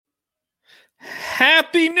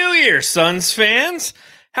Happy New Year, Suns fans!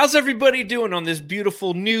 How's everybody doing on this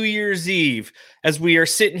beautiful New Year's Eve? As we are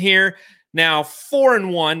sitting here now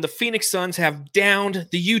 4-1, the Phoenix Suns have downed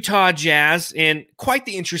the Utah Jazz in quite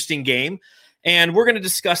the interesting game. And we're going to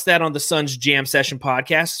discuss that on the Suns Jam Session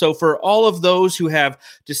podcast. So for all of those who have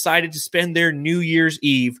decided to spend their New Year's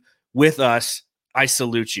Eve with us, I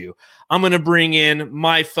salute you. I'm going to bring in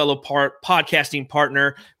my fellow podcasting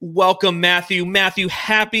partner. Welcome, Matthew. Matthew,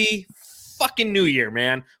 happy fucking New Year,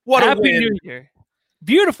 man. What happy a win. New Year.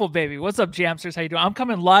 Beautiful, baby. What's up, Jamsters? How you doing? I'm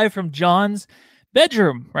coming live from John's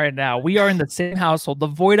bedroom right now. We are in the same household, the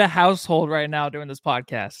Voida household right now doing this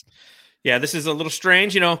podcast. Yeah, this is a little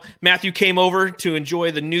strange. You know, Matthew came over to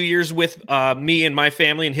enjoy the New Year's with me and my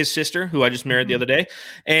family and his sister, who I just married the other day.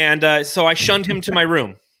 And so I shunned him to my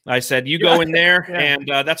room. I said, you go in there, and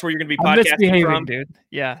that's where you're going to be podcasting from. Dude.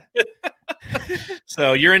 Yeah.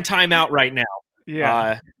 So you're in timeout right now.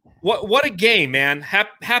 Yeah. What a game, man.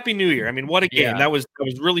 Happy New Year. I mean, what a game. Yeah. That was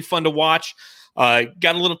really fun to watch. Got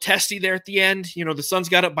a little testy there at the end. You know, the Suns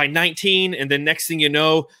got up by 19, and then next thing you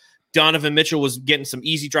know, Donovan Mitchell was getting some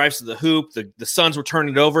easy drives to the hoop. The Suns were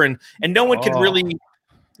turning it over, and no one could really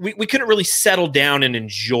 – we couldn't really settle down and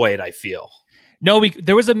enjoy it, I feel. No,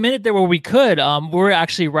 there was a minute there where we could. We were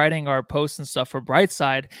actually writing our posts and stuff for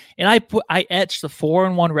Brightside, and I etched the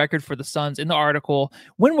 4-1 record for the Suns in the article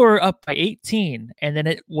when we were up by 18, and then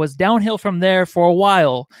it was downhill from there for a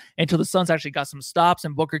while until the Suns actually got some stops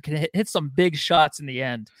and Booker could hit some big shots in the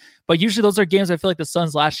end. But usually those are games I feel like the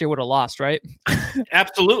Suns last year would have lost, right?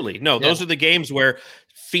 Absolutely. No, those are the games where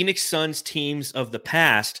Phoenix Suns teams of the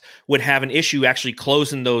past would have an issue actually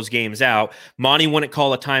closing those games out. Monty wouldn't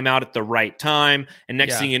call a timeout at the right time. And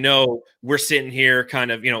next thing you know, we're sitting here kind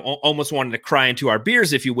of, you know, almost wanting to cry into our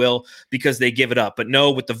beers, if you will, because they give it up. But no,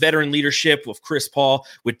 with the veteran leadership of Chris Paul,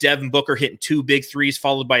 with Devin Booker hitting 2 big threes,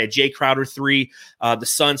 followed by a Jay Crowder 3, the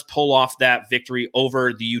Suns pull off that victory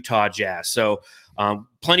over the Utah Jazz. So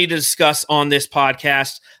plenty to discuss on this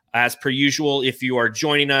podcast. As per usual, if you are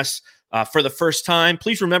joining us for the first time,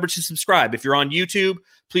 please remember to subscribe. If you're on YouTube,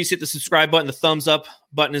 please hit the subscribe button, the thumbs up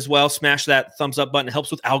button as well. Smash that thumbs up button. It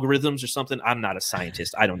helps with algorithms or something. I'm not a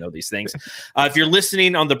scientist. I don't know these things. If you're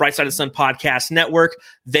listening on the Bright Side of the Sun Podcast Network,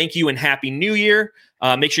 thank you and Happy New Year.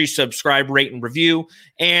 Make sure you subscribe, rate, and review.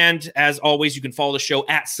 And as always, you can follow the show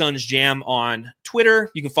at Suns Jam on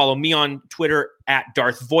Twitter. You can follow me on Twitter at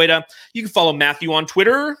Darth Voida. You can follow Matthew on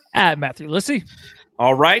Twitter at Matthew Lissy.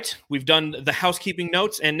 All right, we've done the housekeeping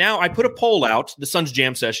notes, and now I put a poll out, the Suns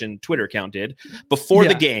Jam Session Twitter account did, before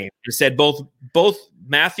the game. It said both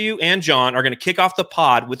Matthew and John are going to kick off the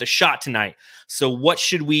pod with a shot tonight. So what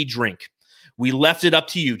should we drink? We left it up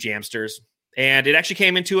to you, Jamsters, and it actually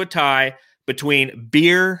came into a tie between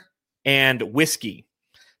beer and whiskey.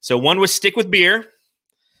 So one was stick with beer,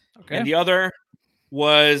 and the other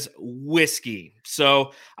was whiskey.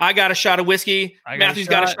 So I got a shot of whiskey. Matthew's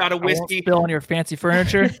got a shot of whiskey. I won't spill on your fancy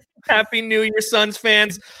furniture. Happy New Year, Suns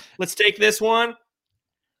fans. Let's take this one.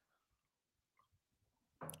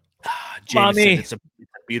 Jameson, it's a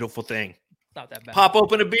beautiful thing. Not that bad. Pop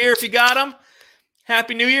open a beer if you got them.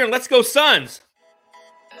 Happy New Year, and let's go Suns.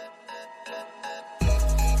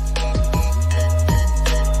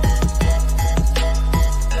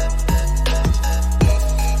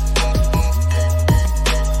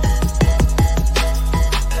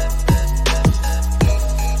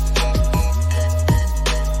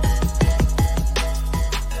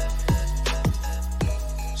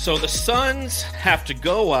 So the Suns have to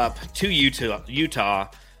go up to Utah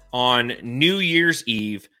on New Year's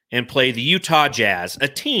Eve and play the Utah Jazz, a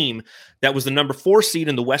team that was the number 4 seed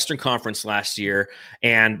in the Western Conference last year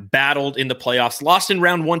and battled in the playoffs, lost in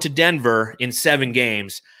round 1 to Denver in 7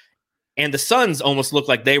 games. And the Suns almost looked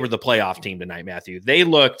like they were the playoff team tonight, Matthew. They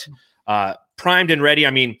looked primed and ready.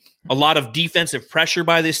 I mean, a lot of defensive pressure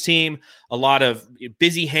by this team, a lot of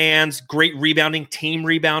busy hands, great rebounding, team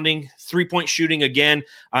rebounding, three-point shooting again.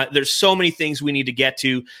 There's so many things we need to get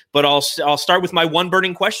to, but I'll start with my one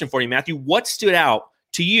burning question for you, Matthew. What stood out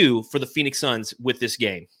to you for the Phoenix Suns with this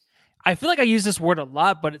game? I feel like I use this word a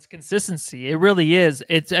lot, but it's consistency. It really is.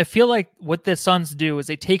 I feel like what the Suns do is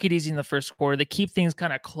they take it easy in the first quarter. They keep things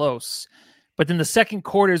kind of close. But then the second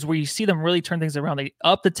quarter is where you see them really turn things around. They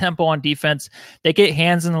up the tempo on defense. They get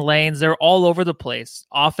hands in the lanes. They're all over the place.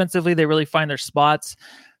 Offensively, they really find their spots.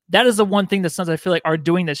 That is the one thing the Suns, I feel like, are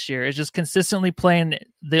doing this year, is just consistently playing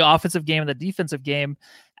the offensive game and the defensive game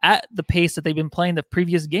at the pace that they've been playing the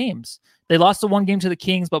previous games. They lost the one game to the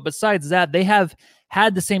Kings, but besides that, they have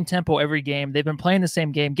had the same tempo every game. They've been playing the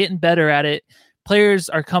same game, getting better at it. Players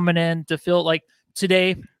are coming in to feel like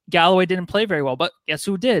today, Galloway didn't play very well, but guess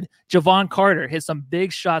who did? Javon Carter hit some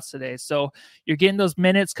big shots today. So you're getting those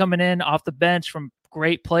minutes coming in off the bench from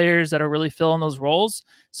great players that are really filling those roles.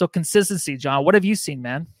 So consistency, John, what have you seen,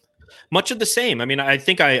 man? Much of the same. I mean, I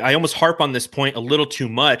think I almost harp on this point a little too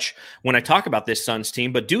much when I talk about this Suns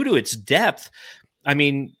team, but due to its depth, I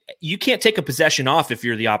mean, you can't take a possession off if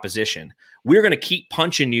you're the opposition. We're going to keep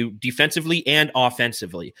punching you defensively and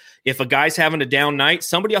offensively. If a guy's having a down night,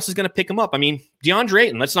 somebody else is going to pick him up. I mean, DeAndre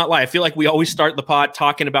Ayton, let's not lie. I feel like we always start the pod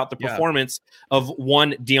talking about the performance of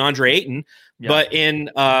one DeAndre Ayton, but in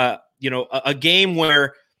a game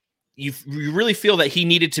where you really feel that he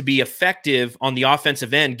needed to be effective on the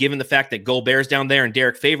offensive end, given the fact that Gobert's down there and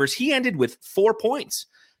Derek Favors, he ended with 4 points,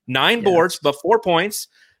 9 boards, but 4 points.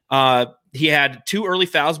 He had 2 early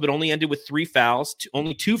fouls, but only ended with 3 fouls,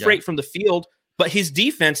 only 2 freight from the field. But his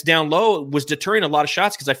defense down low was deterring a lot of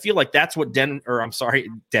shots because I feel like that's what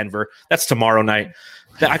Denver. That's tomorrow night.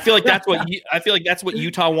 I feel like that's what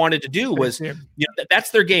Utah wanted to do was,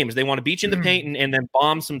 that's their games. They want to beat you in the paint and then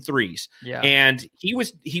bomb some threes. Yeah. And he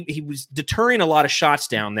was deterring a lot of shots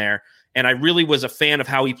down there. And I really was a fan of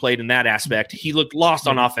how he played in that aspect. He looked lost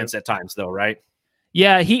on offense at times, though, right?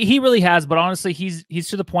 Yeah, he really has, but honestly, he's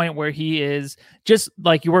to the point where he is just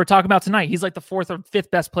like you were talking about tonight. He's like the 4th or 5th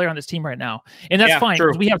best player on this team right now, and that's fine.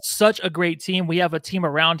 We have such a great team. We have a team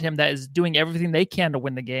around him that is doing everything they can to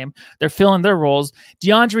win the game. They're filling their roles.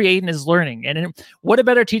 DeAndre Ayton is learning, and what a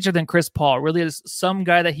better teacher than Chris Paul? Really is some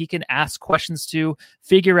guy that he can ask questions to,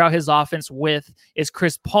 figure out his offense with. Is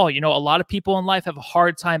Chris Paul? A lot of people in life have a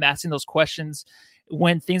hard time asking those questions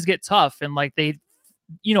when things get tough, and like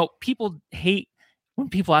people hate when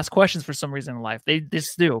people ask questions for some reason in life. They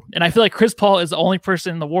just do. And I feel like Chris Paul is the only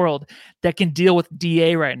person in the world that can deal with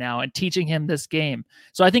DA right now and teaching him this game.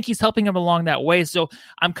 So I think he's helping him along that way. So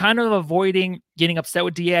I'm kind of avoiding getting upset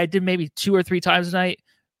with DA. I did maybe 2 or 3 times tonight,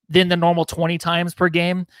 then the normal 20 times per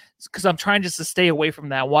game, because I'm trying just to stay away from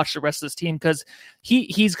that, watch the rest of this team, because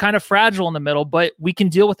he's kind of fragile in the middle, but we can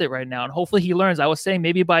deal with it right now. And hopefully he learns. I was saying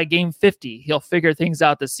maybe by game 50, he'll figure things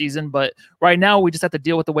out this season. But right now we just have to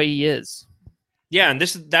deal with the way he is. Yeah, and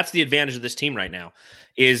that's the advantage of this team right now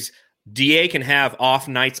is DA can have off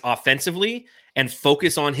nights offensively and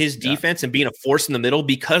focus on his defense and being a force in the middle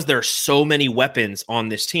because there are so many weapons on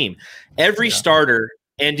this team. Every starter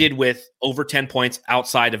ended with over 10 points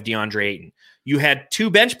outside of DeAndre Ayton. You had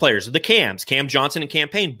 2 bench players, the Cams, Cam Johnson and Cam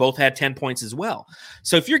Payne, both had 10 points as well.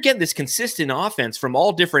 So if you're getting this consistent offense from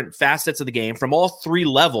all different facets of the game, from all 3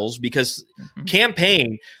 levels, because Cam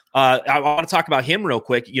Payne, I want to talk about him real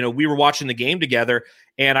quick. We were watching the game together,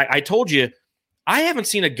 and I told you, I haven't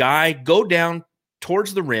seen a guy go down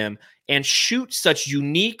towards the rim and shoot such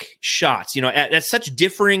unique shots, at such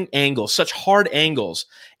differing angles, such hard angles,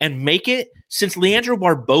 and make it since Leandro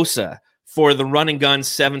Barbosa for the run and gun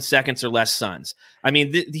 7 seconds or less Suns. I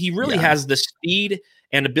mean, he really has the speed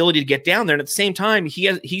and ability to get down there. And at the same time,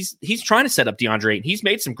 he's trying to set up DeAndre Ayton. He's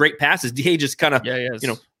made some great passes. DA just kind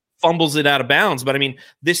of, fumbles it out of bounds. But I mean,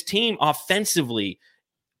 this team offensively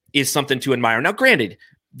is something to admire. Now, granted,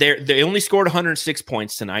 they only scored 106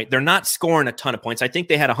 points tonight. They're not scoring a ton of points. I think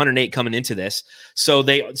they had 108 coming into this. So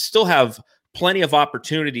they still have plenty of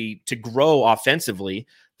opportunity to grow offensively.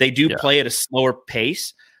 They do play at a slower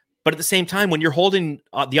pace. But at the same time, when you're holding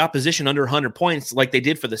the opposition under 100 points like they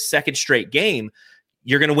did for the second straight game,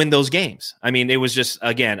 you're going to win those games. I mean, it was just,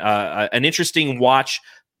 again, an interesting watch,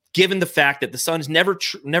 given the fact that the Suns never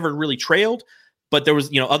really trailed. But there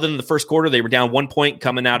was, other than the first quarter, they were down 1 point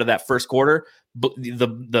coming out of that first quarter. But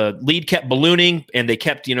the lead kept ballooning, and they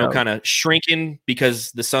kept, kind of shrinking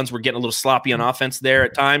because the Suns were getting a little sloppy on offense there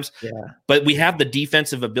at times. Yeah. But we have the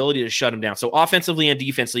defensive ability to shut them down. So offensively and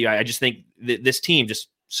defensively, I just think this team just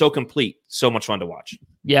so complete, so much fun to watch.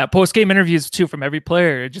 Yeah, post-game interviews too from every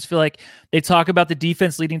player. I just feel like they talk about the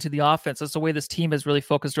defense leading to the offense. That's the way this team is really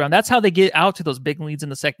focused around. That's how they get out to those big leads in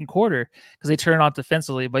the second quarter, because they turn on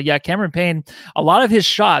defensively. But yeah, Cameron Payne, a lot of his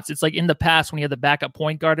shots, it's like in the past when he had the backup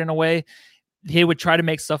point guard in a way, he would try to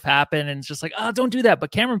make stuff happen, and it's just like, oh, don't do that.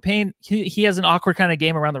 But Cameron Payne, he has an awkward kind of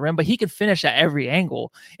game around the rim, but he can finish at every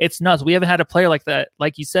angle. It's nuts. We haven't had a player like that,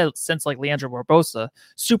 like you said, since like Leandro Barbosa.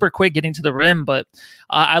 Super quick getting to the rim, but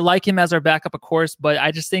I like him as our backup, of course. But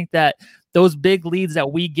I just think that those big leads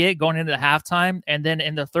that we get going into the halftime and then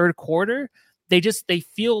in the third quarter, they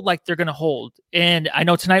feel like they're going to hold. And I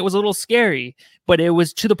know tonight was a little scary, but it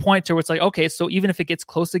was to the point to where it's like, okay, so even if it gets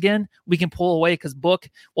close again, we can pull away, because Book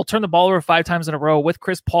will turn the ball over 5 times in a row with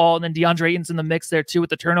Chris Paul, and then DeAndre Ayton's in the mix there too with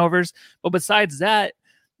the turnovers. But besides that,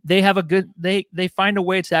 they have a good they find a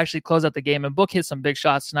way to actually close out the game. And Book hit some big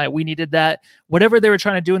shots tonight. We needed that. Whatever they were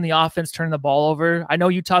trying to do in the offense, turn the ball over. I know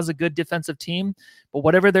Utah's a good defensive team, but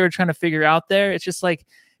whatever they were trying to figure out there, it's just like,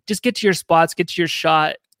 just get to your spots, get to your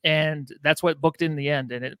shot, and that's what Book did in the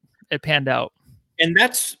end, and it panned out. And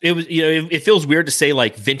it feels weird to say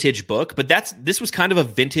like vintage Book, but this was kind of a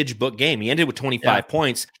vintage Book game. He ended with 25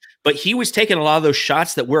 points. But he was taking a lot of those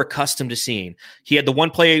shots that we're accustomed to seeing. He had the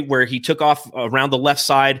one play where he took off around the left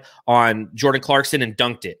side on Jordan Clarkson and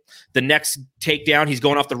dunked it. The next takedown, he's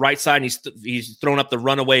going off the right side and he's throwing up the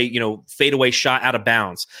runaway, fadeaway shot out of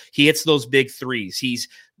bounds. He hits those big threes. He's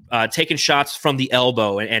taking shots from the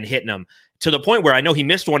elbow and hitting them to the point where I know he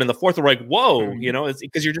missed one in the fourth. We're like, whoa, it's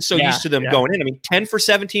because you're just so used to them going in. I mean, 10 for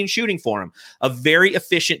 17 shooting for him, a very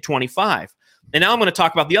efficient 25. And now I'm going to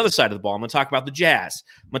talk about the other side of the ball. I'm going to talk about the Jazz.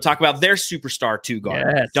 I'm going to talk about their superstar two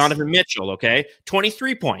guard, Donovan Mitchell, okay?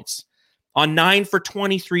 23 points on 9 for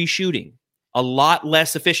 23 shooting. A lot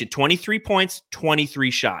less efficient. 23 points,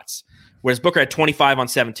 23 shots. Whereas Booker had 25 on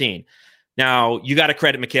 17. Now, you got to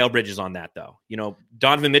credit Mikal Bridges on that, though.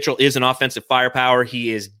 Donovan Mitchell is an offensive firepower.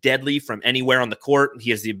 He is deadly from anywhere on the court.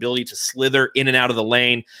 He has the ability to slither in and out of the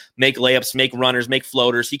lane, make layups, make runners, make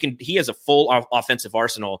floaters. He has a full offensive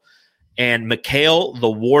arsenal. And Mikal,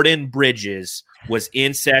 the Warden Bridges, was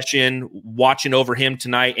in session, watching over him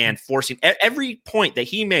tonight and forcing every point that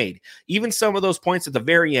he made, even some of those points at the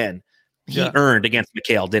very end, he earned against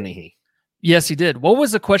Mikal, didn't he? Yes, he did. What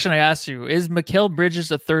was the question I asked you? Is Mikal Bridges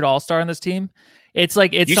the third All-Star on this team? It's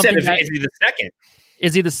like you said, is he the second?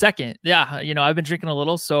 Is he the second? Yeah, I've been drinking a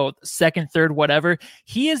little, so second, third, whatever.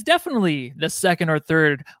 He is definitely the second or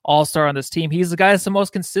third All-Star on this team. He's the guy that's the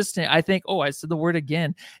most consistent. I think, I said the word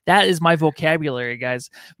again. That is my vocabulary, guys.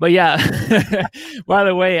 But yeah, by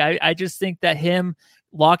the way, I just think that him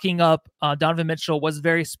locking up Donovan Mitchell was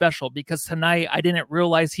very special, because tonight I didn't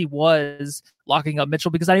realize he was locking up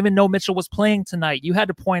Mitchell, because I didn't even know Mitchell was playing tonight. You had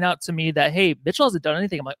to point out to me that, hey, Mitchell hasn't done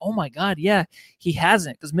anything. I'm like, oh my God, yeah, he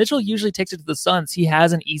hasn't, because Mitchell usually takes it to the Suns. He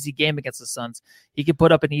has an easy game against the Suns. He could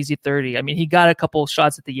put up an easy 30. I mean, he got a couple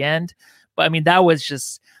shots at the end, but I mean, that was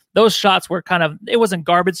just, those shots were kind of, it wasn't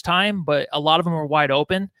garbage time, but a lot of them were wide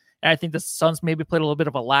open. And I think the Suns maybe played a little bit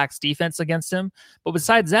of a lax defense against him. But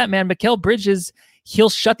besides that, man, Mikal Bridges,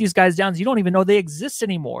 he'll shut these guys down. You don't even know they exist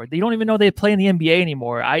anymore. They don't even know they play in the NBA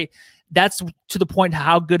anymore. That's to the point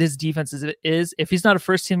how good his defense is. If he's not a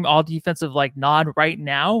first team all defensive nod right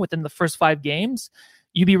now within the first 5 games,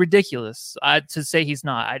 you'd be ridiculous to say he's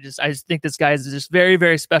not. I just think this guy is just very,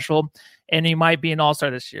 very special, and he might be an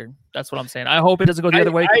all-star this year. That's what I'm saying. I hope it doesn't go the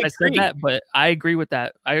other way. I said that, but I agree with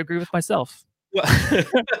that. I agree with myself. Well,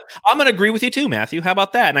 I'm going to agree with you too, Matthew. How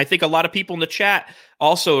about that? And I think a lot of people in the chat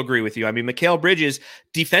also agree with you. I mean, Mikal Bridges,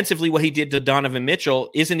 defensively, what he did to Donovan Mitchell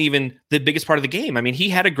isn't even the biggest part of the game. I mean, he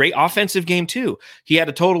had a great offensive game too. He had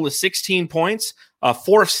a total of 16 points,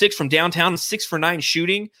 4 of 6 from downtown, 6 for 9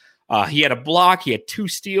 shooting. He had a block. He had 2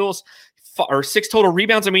 steals, 6 total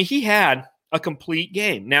rebounds. I mean, he had a complete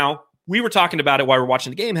game. Now, we were talking about it while we were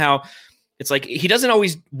watching the game, how it's like he doesn't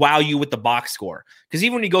always wow you with the box score, because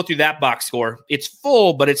even when you go through that box score, it's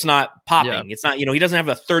full, but it's not popping. Yeah. It's not, he doesn't have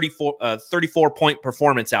a 34 point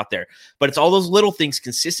performance out there, but it's all those little things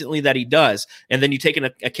consistently that he does. And then you take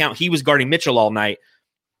into account he was guarding Mitchell all night.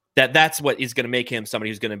 That's what is going to make him somebody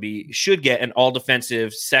who's should get an all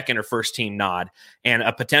defensive second or first team nod and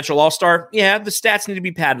a potential all-star. Yeah, the stats need to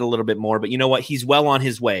be padded a little bit more, but you know what? He's well on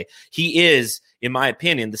his way. He is, in my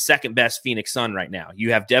opinion, the second best Phoenix Sun right now.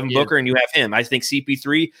 You have Devin Booker and you have him. I think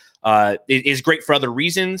CP3 is great for other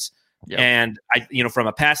reasons. Yep. And from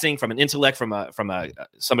a passing, from an intellect, from a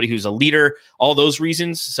somebody who's a leader, all those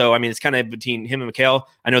reasons. So I mean, it's kind of between him and Mikal.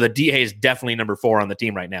 I know that DA is definitely number 4 on the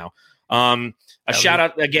team right now. A shout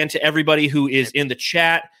out again to everybody who is in the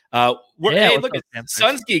chat. Hey, look at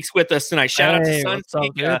Suns Geeks with us tonight. Shout out to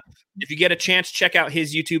Suns Geek. If you get a chance, check out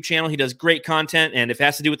his YouTube channel. He does great content, and if it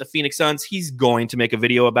has to do with the Phoenix Suns, he's going to make a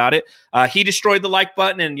video about it. He destroyed the like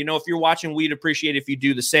button, and if you're watching, we'd appreciate it if you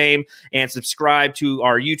do the same and subscribe to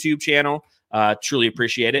our YouTube channel. Truly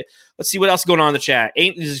appreciate it. Let's see what else is going on in the chat.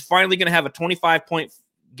 Ayton is finally going to have a 25-point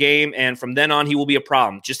game, and from then on, he will be a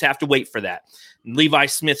problem. Just have to wait for that. Levi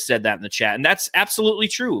Smith said that in the chat, and that's absolutely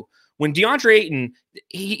true. When DeAndre Ayton,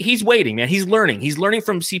 he's waiting, man. He's learning. He's learning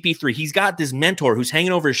from CP3. He's got this mentor who's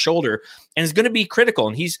hanging over his shoulder and is going to be critical,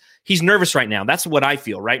 and he's nervous right now. That's what I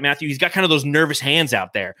feel, right, Matthew? He's got kind of those nervous hands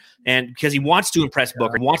out there, and because he wants to impress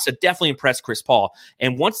Booker, wants to definitely impress Chris Paul.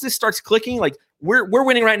 And once this starts clicking, we're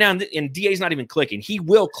winning right now, and DA's not even clicking. He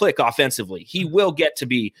will click offensively. He will get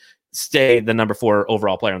to stay the number 4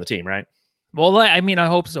 overall player on the team, right? Well, I mean, I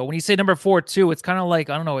hope so. When you say number 4 too, it's kind of like,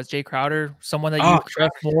 I don't know, is Jay Crowder someone that you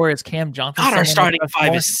trust more? Is Cam Johnson? God, our starting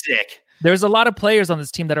five is sick. There's a lot of players on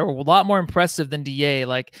this team that are a lot more impressive than DA.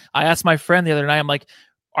 Like, I asked my friend the other night, I'm like,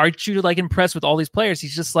 aren't you like impressed with all these players?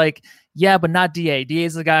 He's just like, yeah, but not DA. DA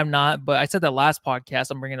is the guy I'm not. But I said that last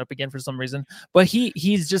podcast. I'm bringing it up again for some reason. But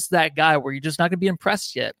he's just that guy where you're just not going to be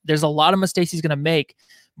impressed yet. There's a lot of mistakes he's going to make.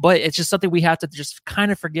 But it's just something we have to just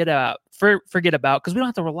kind of forget about because we don't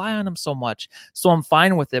have to rely on him so much. So I'm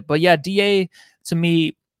fine with it. But yeah, DA, to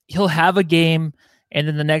me, he'll have a game, and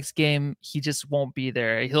then the next game, he just won't be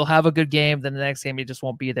there. He'll have a good game, then the next game, he just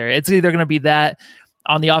won't be there. It's either going to be that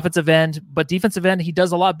on the offensive end, but defensive end, he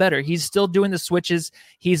does a lot better. He's still doing the switches.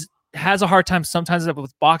 Has a hard time sometimes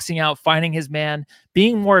with boxing out, finding his man,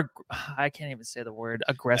 being more, I can't even say the word,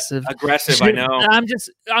 aggressive. I know.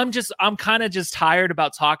 I'm kind of just tired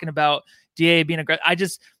about talking about DA being aggressive.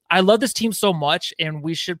 I love this team so much, and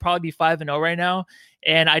we should probably be 5-0 right now.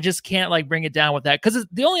 And I just can't like bring it down with that, because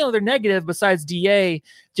the only other negative besides DA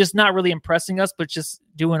just not really impressing us, but just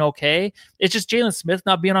doing okay, it's just Jalen Smith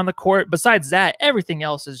not being on the court. Besides that, everything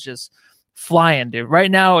else is just flying, dude. Right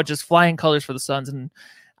now, it's just flying colors for the Suns, and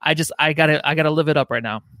I gotta live it up right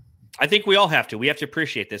now. I think we all have to. We have to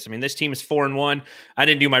appreciate this. I mean, this team is 4-1. I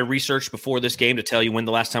didn't do my research before this game to tell you when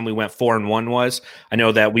the last time we went 4-1 was. I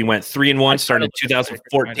know that we went 3-1 starting in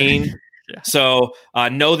 2014. Yeah. So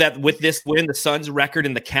know that with this win, the Suns' record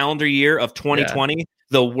in the calendar year of 2020,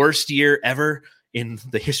 the worst year ever in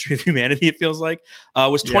the history of humanity, it feels like,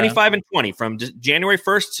 was 25-20 from January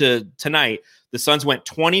 1st to tonight. The Suns went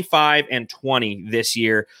 25-20 this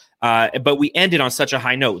year. But we ended on such a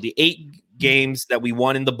high note. The 8 games that we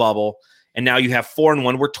won in the bubble, and now you have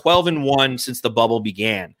 4-1. We're 12-1 since the bubble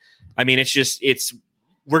began. I mean,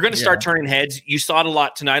 we're going to start turning heads. You saw it a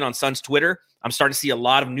lot tonight on Suns Twitter. I'm starting to see a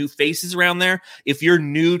lot of new faces around there. If you're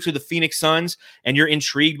new to the Phoenix Suns and you're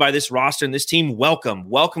intrigued by this roster and this team,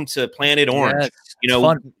 welcome to Planet Orange.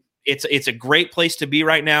 It's a great place to be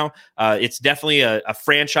right now. It's definitely a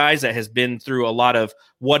franchise that has been through a lot of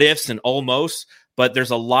what ifs and almost. But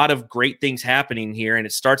there's a lot of great things happening here, and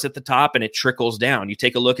it starts at the top and it trickles down. You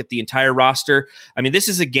take a look at the entire roster. I mean, this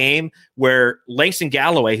is a game where Langston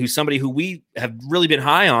Galloway, who's somebody who we have really been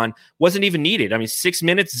high on, wasn't even needed. I mean, 6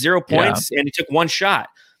 minutes, 0 points, and he took one shot.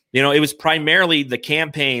 You know, it was primarily the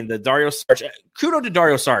campaign, the Dario Saric. Kudos to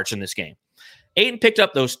Dario Saric in this game. Ayton picked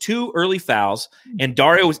up those 2 early fouls, and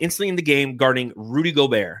Dario was instantly in the game guarding Rudy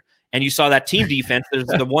Gobert. And you saw that team defense. There's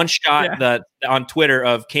the one shot that on Twitter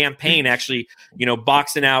of campaign actually,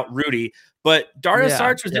 boxing out Rudy. But Dario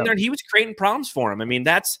Saric was in there, and he was creating problems for him. I mean,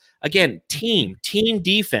 that's, again, team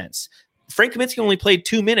defense. Frank Kaminsky only played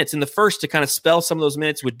 2 minutes in the first to kind of spell some of those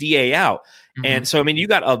minutes with DA out. Mm-hmm. And so, I mean, you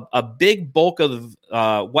got a big bulk of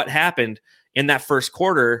what happened in that first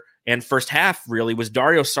quarter and first half really was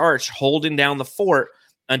Dario Saric holding down the fort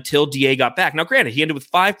until DA got back. Now, granted, he ended with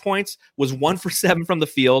 5 points, was 1 for 7 from the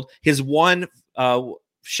field. His one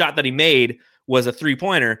shot that he made was a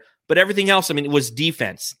 3-pointer, but everything else, I mean, it was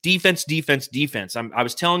defense. I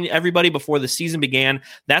was telling everybody before the season began,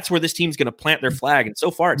 that's where this team's going to plant their flag, and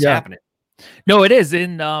so far it's happening. No, it is.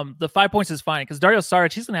 And the 5 points is fine because Dario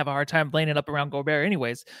Saric, he's going to have a hard time laying it up around Gobert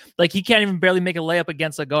anyways. Like, he can't even barely make a layup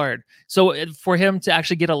against a guard. So for him to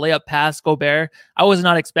actually get a layup past Gobert, I was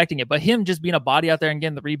not expecting it. But him just being a body out there and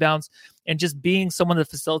getting the rebounds and just being someone to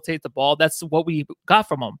facilitate the ball, that's what we got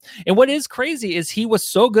from him. And what is crazy is he was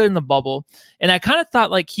so good in the bubble. And I kind of thought,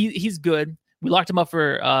 like, he's good. We locked him up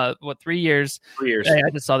for 3 years. 3 years. I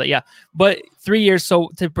just saw that. Yeah. But 3 years. So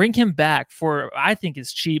to bring him back for, I think,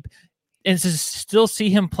 is cheap. And to still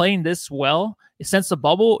see him playing this well since the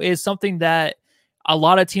bubble is something that a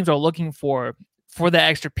lot of teams are looking for that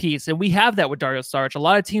extra piece. And we have that with Dario Saric. A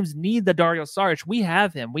lot of teams need the Dario Saric. We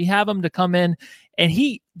have him. We have him to come in. And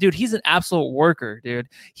he's an absolute worker, dude.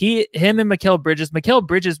 Him and Mikal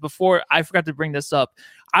Bridges, before I forgot to bring this up,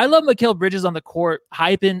 I love Mikal Bridges on the court,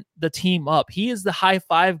 hyping the team up. He is the high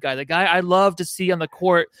five guy, the guy I love to see on the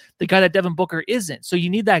court, the guy that Devin Booker isn't. So you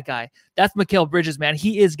need that guy. That's Mikal Bridges, man.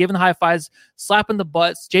 He is giving the high fives, slapping the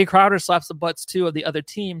butts. Jay Crowder slaps the butts too of the other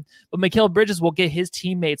team. But Mikal Bridges will get his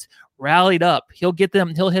teammates rallied up. He'll hit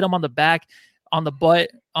them on the back, on the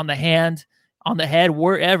butt, on the hand, on the head,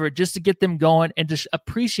 wherever, just to get them going and just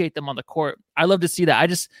appreciate them on the court. I love to see that. I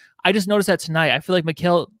just noticed that tonight. I feel like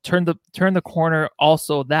Mikal turned the corner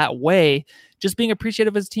also that way, just being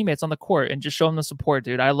appreciative of his teammates on the court and just showing the support,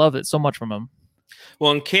 dude. I love it so much from him.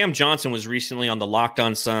 Well, and Cam Johnson was recently on the Locked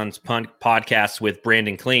On Suns podcast with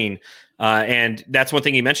Brandon Clean, and that's one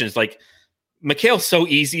thing he mentioned is like Mikal's so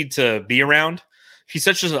easy to be around. he's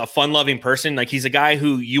such a fun-loving person. Like, he's a guy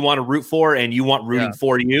who you want to root for and you want rooting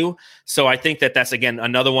for you. So I think that's, again,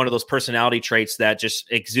 another one of those personality traits that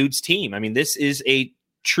just exudes team. I mean, this is a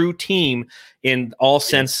true team in all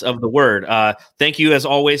sense of the word. Thank you, as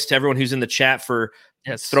always, to everyone who's in the chat for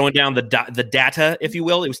throwing down the data, if you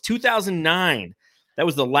will. It was 2009. That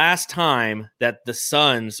was the last time that the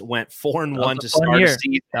Suns went 4-1 to start a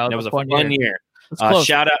season. That was a fun year.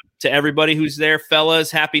 Shout out to everybody who's there, fellas.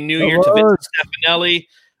 Happy New Year to Vince Stefanelli.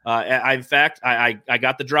 In fact, I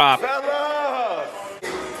got the drop. Fellas!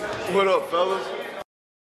 What up, fellas?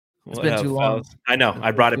 It's been too long. I know.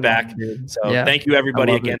 I brought it back. So thank you,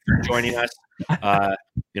 everybody, again for joining us. A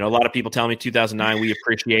lot of people telling me 2009. We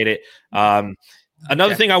appreciate it.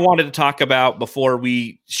 Another thing I wanted to talk about before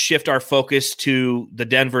we shift our focus to the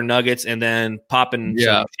Denver Nuggets and then popping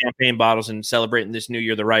some champagne bottles and celebrating this new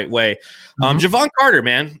year the right way. Jevon Carter,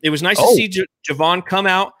 man, it was nice to see Jevon come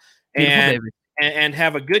out and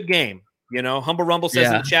have a good game. Humble Rumble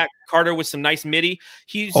says in the chat, Carter with some nice midi.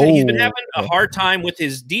 He's been having a hard time with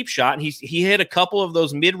his deep shot, and he hit a couple of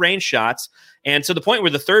those mid-range shots. And to the point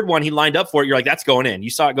where the third one he lined up for it, you're like, that's going in.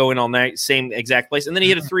 You saw it go in all night, same exact place. And then he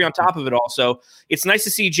hit a three on top of it also. It's nice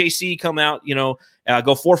to see JC come out,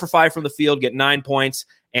 go 4 for 5 from the field, get 9 points,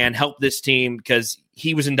 and help this team because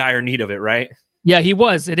he was in dire need of it, right? Yeah, he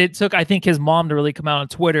was. And it took, I think, his mom to really come out on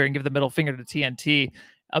Twitter and give the middle finger to TNT.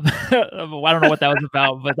 I don't know what that was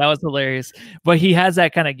about, but that was hilarious. But he has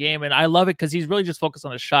that kind of game, and I love it because he's really just focused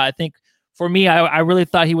on the shot. I think for me, I really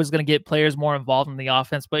thought he was going to get players more involved in the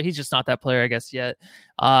offense, but he's just not that player, I guess, yet.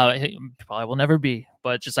 He probably will never be.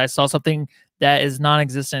 But just I saw something that is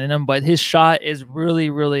non-existent in him, but his shot is really,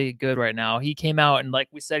 really good right now. He came out, and like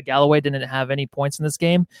we said, Galloway didn't have any points in this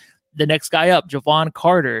game. The next guy up, Jevon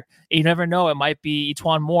Carter. You never know. It might be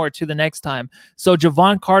E'Twaun Moore to the next time. So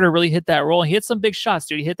Jevon Carter really hit that role. He hit some big shots,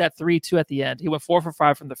 dude. He hit that 3-2 at the end. He went 4 for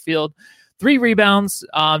 5 from the field. 3 rebounds.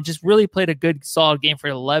 Just really played a good, solid game for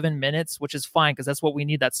 11 minutes, which is fine because that's what we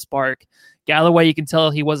need, that spark. Galloway, you can tell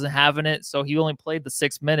he wasn't having it, so he only played the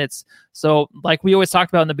 6 minutes. So like we always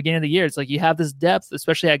talked about in the beginning of the year, it's like you have this depth,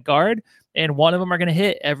 especially at guard, and one of them are going to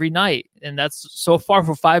hit every night. And that's so far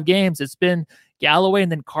for 5 games. It's been Galloway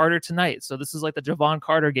and then Carter tonight. So this is like the Jevon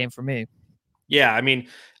Carter game for me. Yeah, I mean,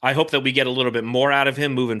 I hope that we get a little bit more out of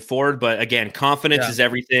him moving forward. But again, confidence is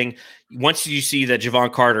everything. Once you see that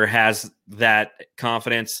Jevon Carter has that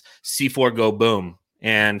confidence, C4 go boom.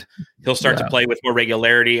 And he'll start to play with more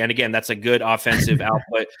regularity. And again, that's a good offensive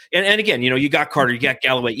output. And again, you got Carter, you got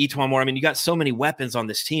Galloway, E'Twaun Moore. I mean, you got so many weapons on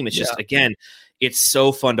this team. It's just, again, it's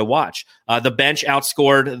so fun to watch. The bench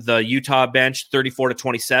outscored the Utah bench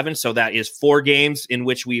 34-27. So that is 4 games in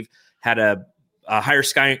which we've had a higher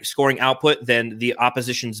scoring output than the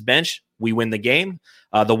opposition's bench. We win the game.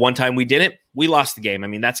 The one time we didn't, we lost the game. I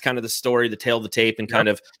mean, that's kind of the story, the tale of the tape, and kind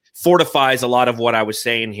of fortifies a lot of what I was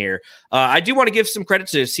saying here. I do want to give some credit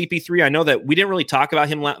to CP3. I know that we didn't really talk about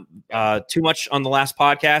him too much on the last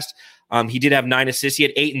podcast. He did have 9 assists. He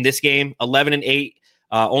had 8 in this game, 11 and 8.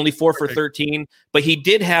 Only 4 for 13, but he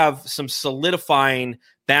did have some solidifying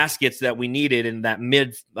baskets that we needed in that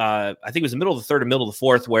I think it was the middle of the third or middle of the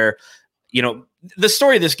fourth, where, the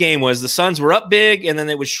story of this game was the Suns were up big and then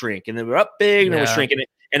they would shrink, and they were up big and they would shrink.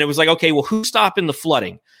 And it was like, okay, well, who's stopping the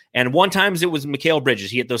flooding? And one time it was Mikal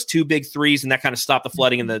Bridges. He hit those 2 big threes, and that kind of stopped the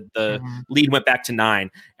flooding, and the lead went back to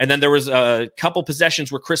 9. And then there was a couple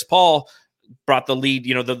possessions where Chris Paul brought the lead.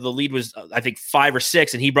 The lead was, I think, 5 or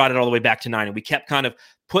 6, and he brought it all the way back to 9. And we kept kind of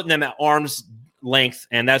putting them at arm's length,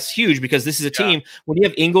 and that's huge because this is a team when you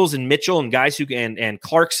have Ingles and Mitchell and guys who and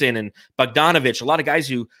Clarkson and Bogdanovich, a lot of guys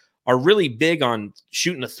who are really big on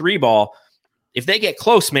shooting the 3 ball. If they get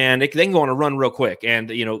close, man, they can go on a run real quick.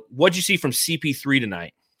 And what'd you see from CP3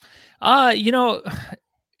 tonight?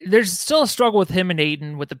 There's still a struggle with him and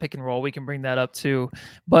Ayton with the pick and roll. We can bring that up too.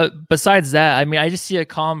 But besides that, I mean, I just see a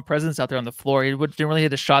calm presence out there on the floor. He didn't really hit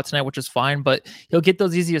the shot tonight, which is fine, but he'll get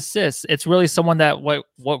those easy assists. It's really someone that what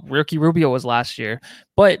Ricky Rubio was last year.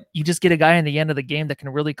 But you just get a guy in the end of the game that can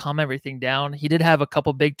really calm everything down. He did have a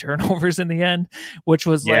couple big turnovers in the end, which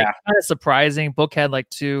was kind of surprising. Book had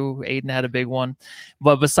 2, Ayton had a big one.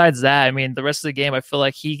 But besides that, I mean, the rest of the game, I feel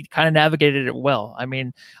like he kind of navigated it well. I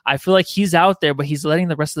mean, I feel like he's out there, but he's letting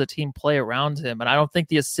the rest of the team play around him. And I don't think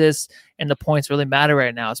the assists and the points really matter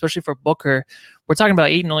right now, especially for Booker. We're talking about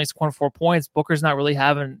Ayton only scoring 4 points. Booker's not really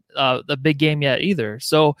having the big game yet either.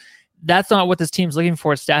 So that's not what this team's looking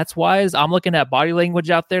for stats wise. I'm looking at body language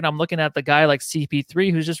out there, and I'm looking at the guy like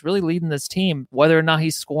CP3 who's just really leading this team, whether or not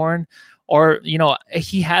he's scoring or,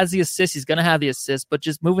 he has the assist. He's going to have the assist, but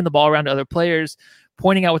just moving the ball around to other players,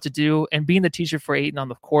 pointing out what to do, and being the teacher for Ayton on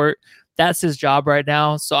the court. That's his job right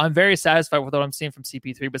now. So I'm very satisfied with what I'm seeing from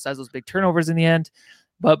CP3 besides those big turnovers in the end.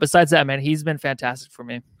 But besides that, man, he's been fantastic for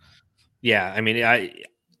me. Yeah, I mean,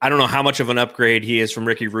 I don't know how much of an upgrade he is from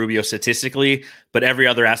Ricky Rubio statistically, but every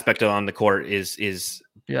other aspect on the court is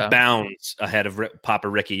bounds ahead of Papa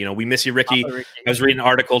Ricky. You know, we miss you, Ricky. I was reading an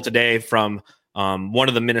article today from one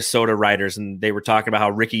of the Minnesota writers, and they were talking about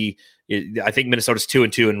how Ricky, I think Minnesota's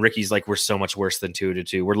 2-2, and Ricky's like, we're so much worse than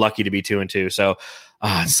 2-2. We're lucky to be 2-2. So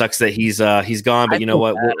it sucks that he's gone. But you know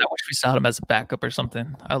what? I wish we saw him as a backup or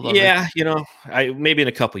something. I love it. Yeah, you know, maybe in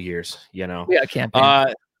a couple years. You know, yeah,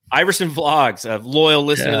 campaign. Iverson Vlogs, a loyal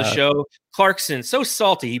listener to the show. Clarkson, so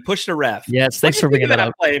salty. He pushed a ref. Yes, thanks for bringing that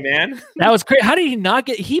up. Play, man. That was great. How did he not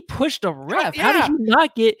get? He pushed a ref. Yeah. How did he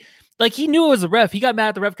not get? Like, he knew it was a ref. He got mad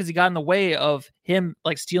at the ref because he got in the way of him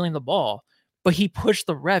like stealing the ball. But he pushed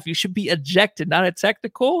the ref. You should be ejected, not a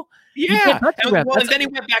technical. Yeah, and then he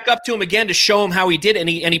went back up to him again to show him how he did it,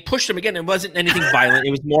 and he pushed him again. It wasn't anything violent.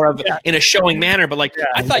 It was more of in a showing manner. But like,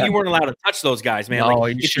 I thought you weren't allowed to touch those guys, man. No,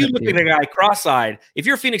 like, if you look at a guy cross-eyed, if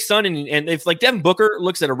you're a Phoenix Sun, and if like Devin Booker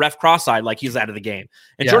looks at a ref cross-eyed, like he's out of the game,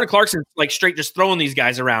 and Jordan Clarkson's like straight just throwing these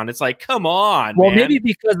guys around, it's like, come on. Well, man. Maybe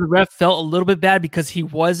because the ref felt a little bit bad because he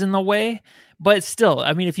was in the way, but still,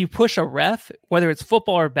 I mean, if you push a ref, whether it's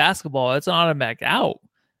football or basketball, it's an automatic out.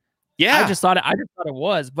 Yeah, I just thought it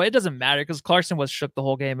was, but it doesn't matter because Clarkson was shook the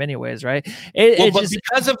whole game anyways, right?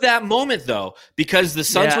 Because of that moment, though, because the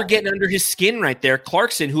Suns were getting under his skin right there.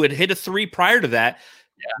 Clarkson, who had hit a three prior to that,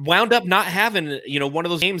 wound up not having, one of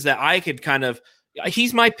those games that I could kind of.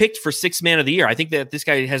 He's my pick for sixth man of the year. I think that this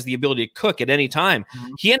guy has the ability to cook at any time.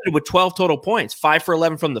 Mm-hmm. He ended with 12 total points, 5 for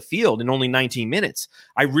 11 from the field in only 19 minutes.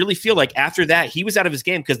 I really feel like after that, he was out of his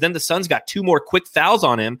game because then the Suns got 2 more quick fouls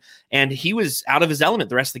on him, and he was out of his element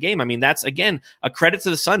the rest of the game. I mean, that's, again, a credit to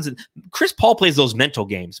the Suns. And Chris Paul plays those mental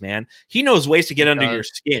games, man. He knows ways to get under your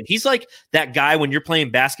skin. He's like that guy when you're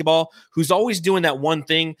playing basketball who's always doing that one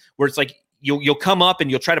thing where it's like, You'll come up and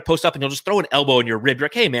you'll try to post up and you'll just throw an elbow in your rib. You're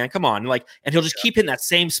like, hey, man, come on. And he'll just keep hitting that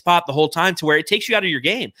same spot the whole time to where it takes you out of your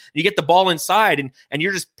game. You get the ball inside and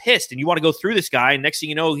you're just pissed and you want to go through this guy. And next thing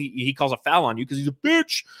you know, he calls a foul on you because he's a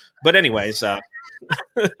bitch. But anyways, a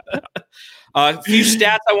few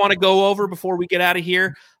stats I want to go over before we get out of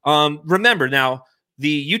here. Remember now, the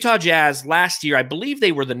Utah Jazz last year, I believe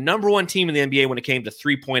they were the number 1 team in the NBA when it came to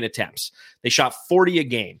 3-point attempts. They shot 40 a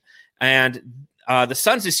game. And the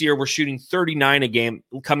Suns this year were shooting 39 a game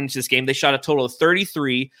coming into this game. They shot a total of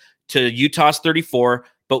 33 to Utah's 34.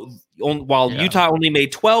 But while Utah only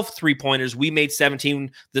made 12 3-pointers, we made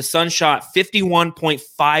 17. The Suns shot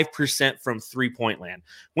 51.5% from 3-point land.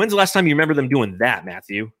 When's the last time you remember them doing that,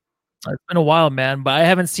 Matthew? It's been a while, man, but I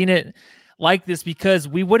haven't seen it like this because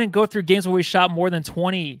we wouldn't go through games where we shot more than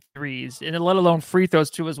 20 threes, and let alone free throws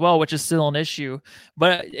too as well, which is still an issue.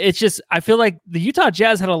 But it's just, I feel like the Utah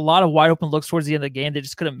Jazz had a lot of wide open looks towards the end of the game. They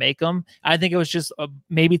just couldn't make them. I think it was just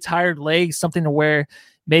maybe tired legs, something to where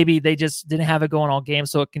maybe they just didn't have it going all game.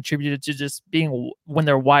 So it contributed to just being, when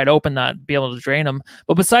they're wide open, not be able to drain them.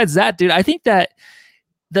 But besides that, dude, I think that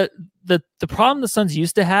the problem the Suns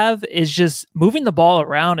used to have is just moving the ball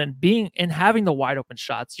around and having the wide open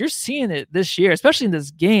shots. You're seeing it this year, especially in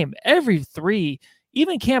this game. Every three,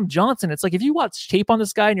 even Cam Johnson, it's like if you watch tape on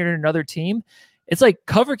this guy and you're in another team, it's like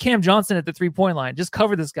cover Cam Johnson at the 3-point line. Just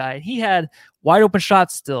cover this guy. He had wide open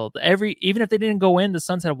shots still. Even if they didn't go in, the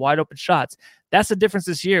Suns had wide open shots. That's the difference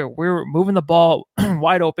this year. We're moving the ball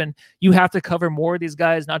wide open. You have to cover more of these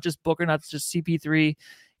guys, not just Booker, not just CP3.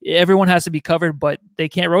 Everyone has to be covered, but they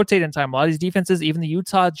can't rotate in time. A lot of these defenses, even the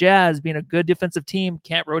Utah Jazz being a good defensive team,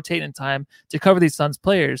 can't rotate in time to cover these Suns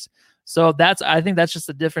players. So I think that's just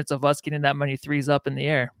the difference of us getting that many threes up in the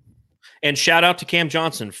air. And shout out to Cam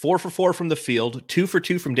Johnson, 4 for 4 from the field, 2 for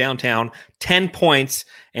 2 from downtown, 10 points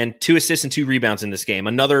and 2 assists and 2 rebounds in this game.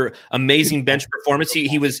 Another amazing bench performance.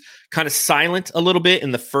 He was kind of silent a little bit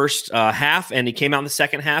in the first half, and he came out in the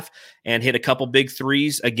second half and hit a couple big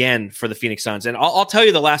threes again for the Phoenix Suns. And I'll tell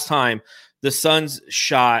you the last time the Suns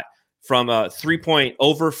shot from a 3-point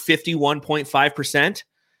over 51.5%,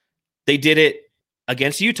 they did it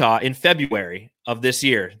against Utah in February of this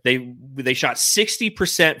year. They shot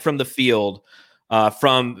 60% from the field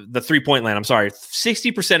from the 3-point land. I'm sorry,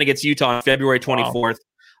 60% against Utah on February 24th.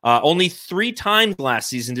 Wow. Only 3 times last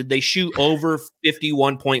season did they shoot over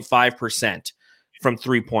 51.5% from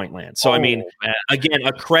 3-point land. So, I mean, again,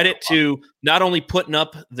 a credit to not only putting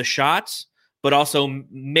up the shots, but also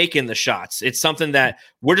making the shots. It's something that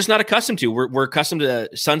we're just not accustomed to. We're accustomed to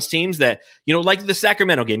Suns teams that, like the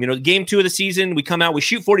Sacramento game, game 2 of the season, we come out, we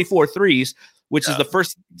shoot 44 threes. which is the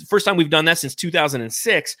first time we've done that since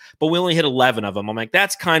 2006, but we only hit 11 of them. I'm like,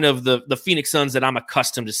 that's kind of the Phoenix Suns that I'm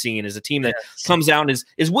accustomed to seeing, is a team that comes out and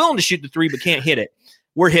is willing to shoot the three but can't hit it.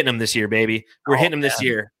 We're hitting them this year, baby. We're hitting them this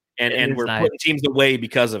year, and we're putting teams away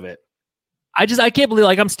because of it. I can't believe,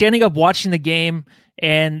 like, I'm standing up watching the game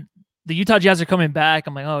and the Utah Jazz are coming back.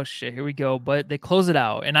 I'm like, oh shit, here we go. But they close it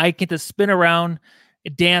out and I get to spin around,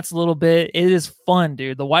 dance a little bit. It is fun,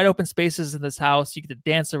 dude. The wide open spaces in this house, you get to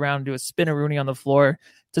dance around, do a spin-a-rooney on the floor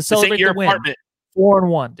to celebrate the win. Apartment.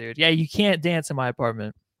 4-1, dude. Yeah, you can't dance in my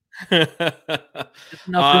apartment. Just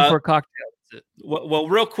enough room for a cocktail. Well,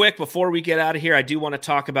 real quick before we get out of here, I do want to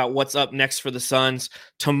talk about what's up next for the Suns.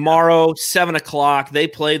 Tomorrow, 7:00, they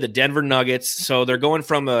play the Denver Nuggets. So they're going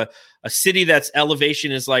from a city that's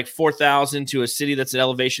elevation is like 4,000 to a city that's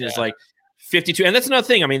elevation is like 52. And that's another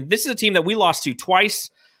thing. I mean, this is a team that we lost to twice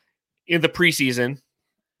in the preseason,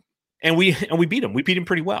 and we beat them. We beat them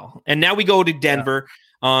pretty well. And now we go to Denver.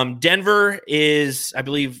 Denver is, I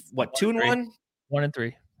believe, 2-1?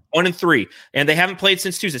 1-3. 1-3, and they haven't played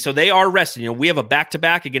since Tuesday, so they are rested. We have a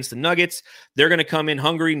back-to-back against the Nuggets. They're going to come in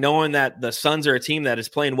hungry, knowing that the Suns are a team that is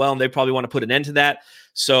playing well, and they probably want to put an end to that.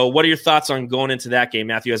 So what are your thoughts on going into that game,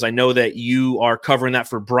 Matthew, as I know that you are covering that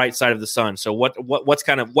for Bright Side of the Sun? So what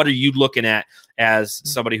are you looking at as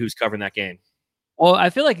somebody who's covering that game? Well, I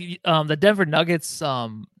feel like the Denver Nuggets,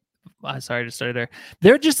 I'm sorry to start there.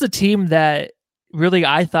 They're just a team that really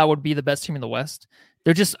I thought would be the best team in the West.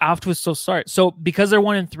 They're just off to a slow start. So because they're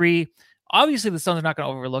 1-3, obviously the Suns are not going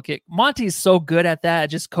to overlook it. Monty's so good at that,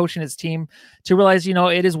 just coaching his team to realize,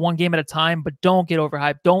 it is one game at a time, but don't get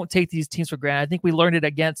overhyped. Don't take these teams for granted. I think we learned it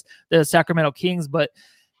against the Sacramento Kings, but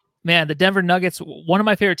man, the Denver Nuggets, one of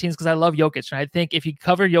my favorite teams because I love Jokic. And I think if you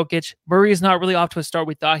cover Jokic, Murray is not really off to a start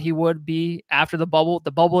we thought he would be after the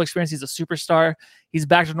bubble experience. He's a superstar. He's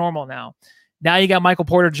back to normal now. Now you got Michael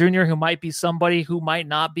Porter Jr., who might be somebody, who might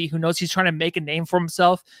not be, who knows. He's trying to make a name for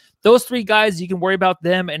himself. Those three guys, you can worry about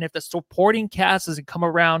them. And if the supporting cast doesn't come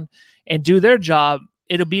around and do their job,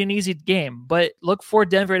 it'll be an easy game. But look for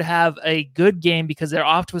Denver to have a good game because they're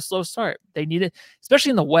off to a slow start. They need it,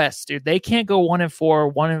 especially in the West, dude. They can't go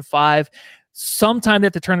 1-4, 1-5. Sometime they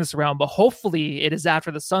have to turn this around, but hopefully it is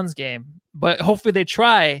after the Suns game. But hopefully they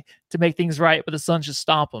try to make things right, but the Suns just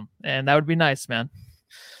stomp them. And that would be nice, man.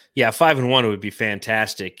 Yeah, 5-1 would be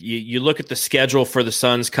fantastic. You look at the schedule for the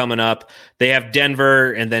Suns coming up. They have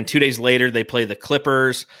Denver, and then 2 days later they play the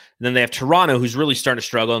Clippers. And then they have Toronto, who's really starting to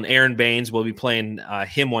struggle, and Aaron Baines will be playing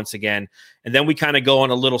him once again. And then we kind of go on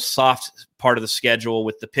a little soft part of the schedule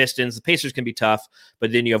with the Pistons. The Pacers can be tough,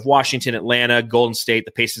 but then you have Washington, Atlanta, Golden State,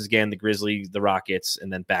 the Pacers again, the Grizzlies, the Rockets,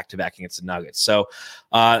 and then back-to-back against the Nuggets. So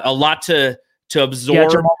a lot to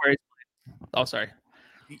absorb. Yeah, oh, sorry.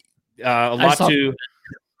 A lot to...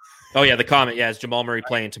 Oh, yeah, the comment. Yeah, is Jamal Murray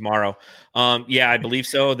playing tomorrow? Yeah, I believe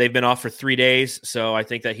so. They've been off for 3 days, so I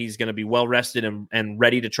think that he's going to be well-rested and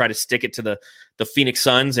ready to try to stick it to the Phoenix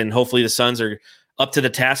Suns, and hopefully the Suns are up to the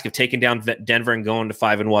task of taking down Denver and going to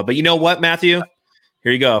 5-1. But you know what, Matthew?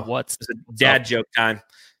 Here you go. It's a dad joke time.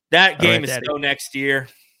 That game is so next year.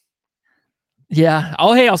 Yeah.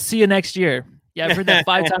 Oh, hey, I'll see you next year. Yeah, I've heard that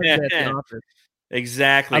 5 times at the office.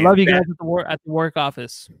 Exactly. I love you guys at the work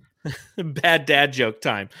office. Bad dad joke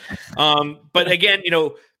time. But again,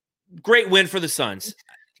 great win for the Suns.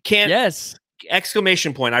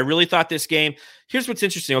 Exclamation point. I really thought this game. Here's what's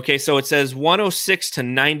interesting. Okay, so it says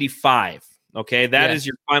 106-95. Okay, that is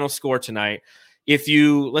your final score tonight. If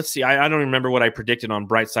you let's see, I don't remember what I predicted on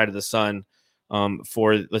Bright Side of the Sun.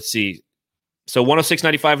 Let's see. So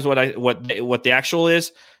 106-95 is what the actual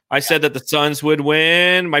is. I said that the Suns would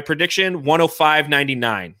win. My prediction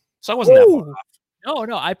 105-99. So I wasn't that far off.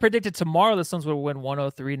 No. I predicted tomorrow the Suns would win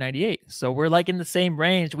 103-98. So we're like in the same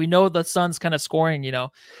range. We know the Suns kind of scoring,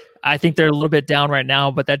 I think they're a little bit down right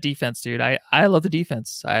now, but that defense, dude, I love the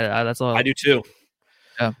defense. That's all. I do too.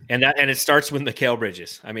 Yeah. And it starts with Mikal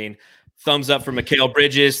Bridges. I mean, thumbs up for Mikal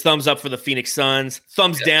Bridges, thumbs up for the Phoenix Suns,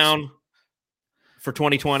 thumbs down for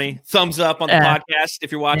 2020, thumbs up on the podcast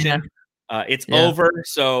if you're watching. It's over.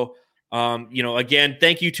 So again,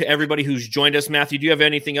 thank you to everybody who's joined us. Matthew, do you have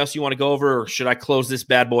anything else you want to go over, or should I close this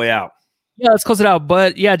bad boy out? Yeah, let's close it out.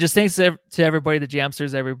 But yeah, just thanks to everybody, the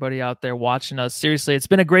Jamsters, everybody out there watching us. Seriously, it's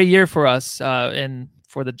been a great year for us and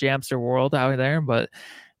for the Jamster world out there. But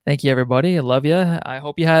thank you, everybody. I love you. I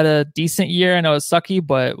hope you had a decent year. I know it's sucky,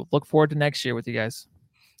 but look forward to next year with you guys.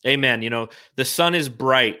 Amen. The sun is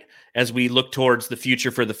bright as we look towards the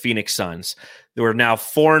future for the Phoenix Suns. We're now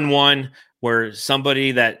 4-1. where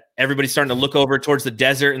somebody that everybody's starting to look over towards the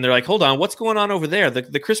desert and they're like, hold on, what's going on over there?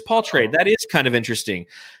 The Chris Paul trade, that is kind of interesting.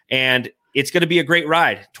 And it's going to be a great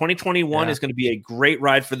ride. 2021 is going to be a great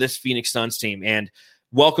ride for this Phoenix Suns team. And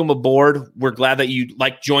welcome aboard. We're glad that you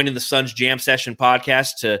like joining the Suns Jam Session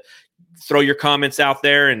podcast to throw your comments out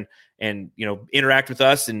there and interact with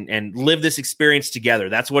us and live this experience together.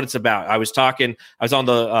 That's what it's about. I was on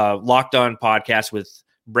the Locked On podcast with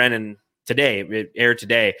Brennan today. It aired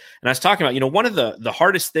today. And I was talking about, one of the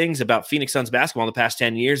hardest things about Phoenix Suns basketball in the past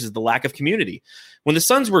 10 years is the lack of community. When the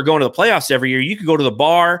Suns were going to the playoffs every year, you could go to the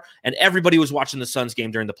bar and everybody was watching the Suns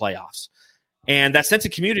game during the playoffs. And that sense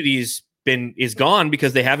of community is gone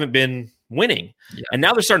because they haven't been winning. Yeah. And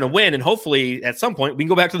now they're starting to win. And hopefully at some point we can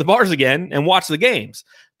go back to the bars again and watch the games.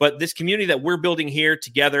 But this community that we're building here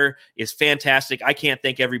together is fantastic. I can't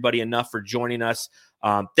thank everybody enough for joining us.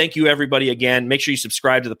 Thank you, everybody, again. Make sure you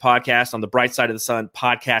subscribe to the podcast on the Bright Side of the Sun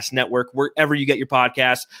Podcast Network, wherever you get your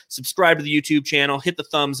podcasts. Subscribe to the YouTube channel. Hit the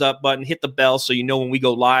thumbs up button. Hit the bell so you know when we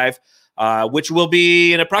go live, which will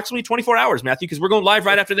be in approximately 24 hours, Matthew, because we're going live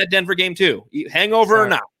right after that Denver game, too. Hangover or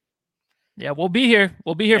not. Yeah, we'll be here.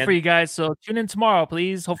 We'll be here for you guys. So tune in tomorrow,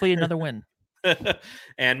 please. Hopefully another win.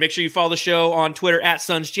 And make sure you follow the show on Twitter at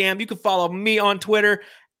Suns Jam. You can follow me on Twitter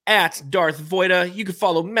at Darth Voida. You can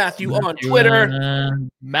follow Matthew on Twitter.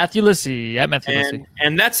 Matthew Lissy at Matthew Lissy.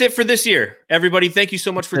 And that's it for this year. Everybody, thank you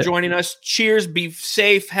so much for joining us. Cheers. Be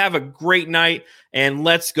safe. Have a great night. And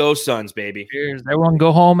let's go Suns, baby. Cheers. Everyone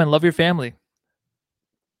go home and love your family.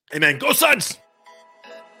 Amen. Go Suns.